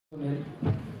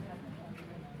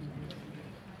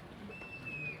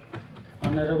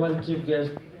Honorable Chief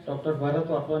Guest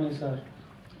Dr.Haribhau Sonavane sir,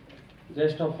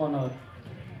 Guest of Honor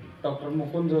Dr.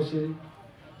 Mukund Joshi,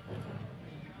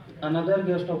 another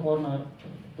Guest of Honor.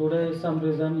 Today, some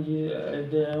reason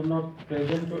they are not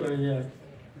present here,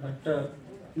 but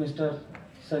Mr.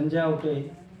 Sanjay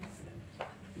Aute,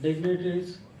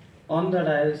 dignitaries on the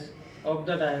dais, of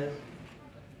the dais,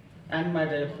 and my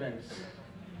dear friends.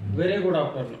 Very good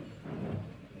afternoon.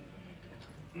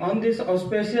 On this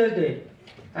auspicious day,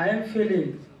 I am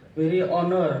feeling very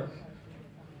honored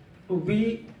to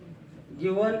be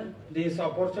given this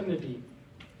opportunity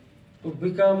to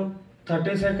become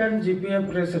 32nd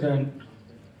GPA President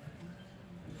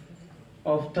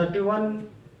of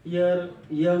 31-year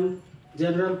Young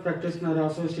General Practitioner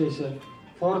Association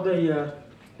for the year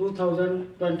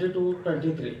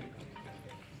 2022-23.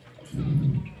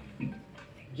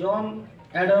 John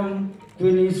Adam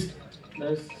Quinnis,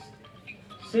 the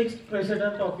 6th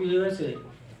President of USA,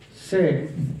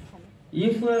 said,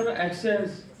 "If your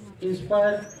actions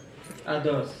inspire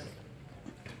others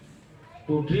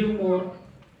to dream more,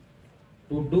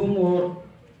 to do more,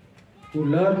 to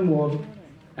learn more,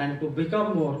 and to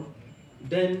become more,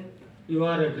 then you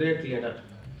are a great leader."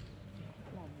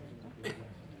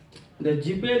 The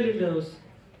GPA leaders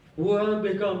who have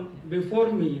become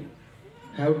before me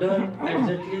have done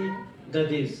exactly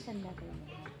this,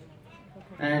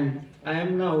 and I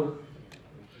am now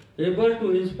able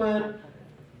to inspire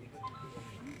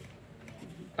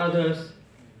others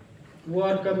who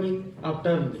are coming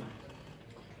after me.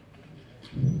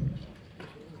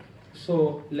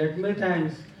 So let me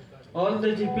thank all the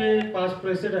GPA past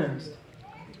presidents,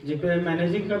 GPA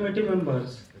managing committee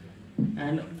members,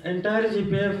 and entire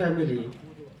GPA family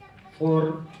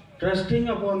for trusting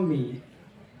upon me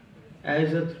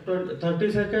as a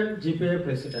 32nd GPA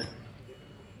president.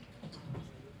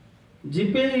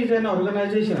 GPA is an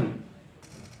organization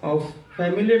of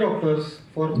family doctors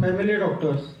for family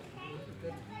doctors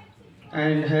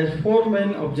and has 4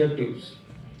 main objectives: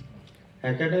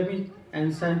 academic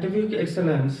and scientific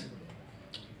excellence,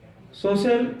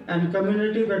 social and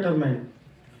community betterment,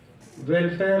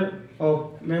 welfare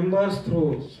of members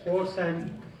through sports and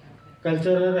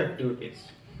cultural activities.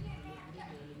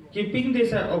 Keeping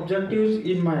these objectives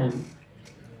in mind,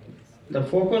 the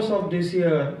focus of this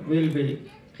year will be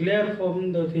clear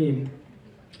from the theme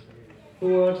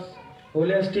towards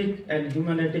holistic and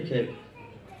humanistic health.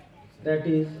 That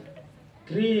is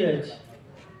 3H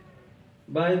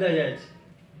by the H.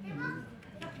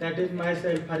 That is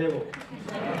myself, Haribhau.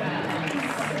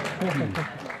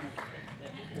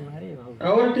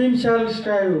 Our team shall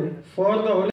strive for the